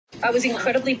I was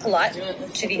incredibly polite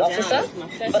to the officer,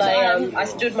 but I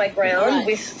stood my ground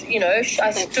with,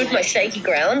 I stood my shaky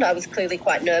ground. I was clearly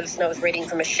quite nervous and I was reading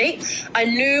from a sheet. I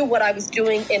knew what I was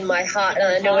doing in my heart and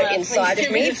I know it inside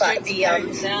of me, but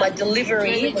my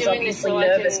delivery was obviously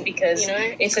nervous because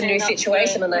it's a new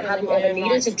situation and I hadn't ever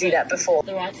needed to do that before.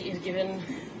 The rights that you've given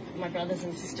my brothers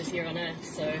and sisters here on earth,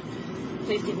 so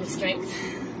please give me strength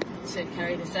to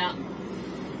carry this out.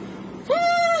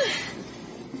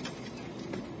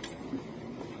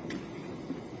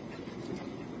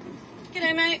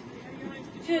 G'day, mate.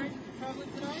 Good.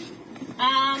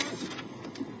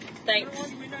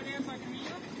 Thanks.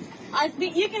 I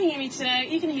think you can hear me today.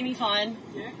 You can hear me fine.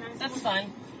 Yeah, that's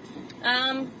fine.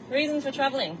 Reasons for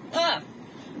travelling. Have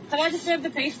I disturbed the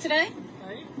peace today?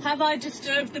 No. Have I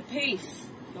disturbed the peace?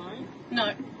 No. No.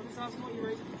 I'm just asking what your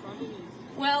reason for travelling is.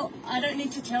 Well, I don't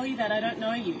need to tell you that. I don't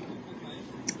know you.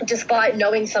 Despite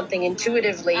knowing something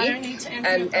intuitively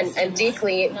and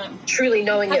deeply, truly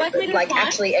knowing it, like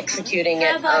actually executing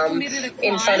it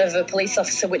in front of a police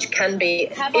officer, which can be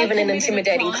even an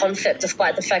intimidating concept,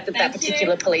 despite the fact that that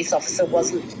particular police officer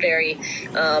wasn't very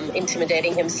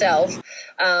intimidating himself.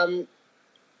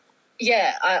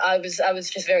 Yeah, I was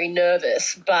just very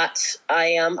nervous, but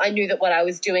I knew that what I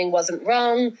was doing wasn't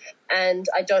wrong, and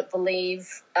I don't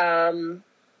believe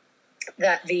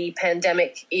that the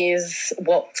pandemic is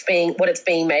what it's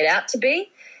being made out to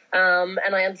be. And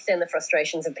I understand the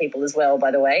frustrations of people as well, by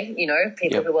the way,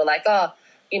 people who are like,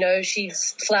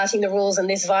 she's flouting the rules and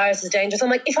this virus is dangerous.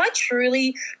 I'm like, if I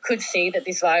truly could see that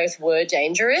this virus were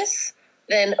dangerous,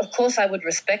 then of course I would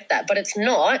respect that, but it's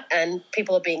not, and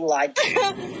people are being lied to.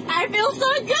 I feel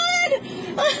so good!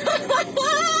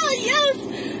 Yes!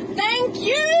 Thank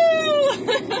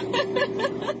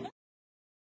you!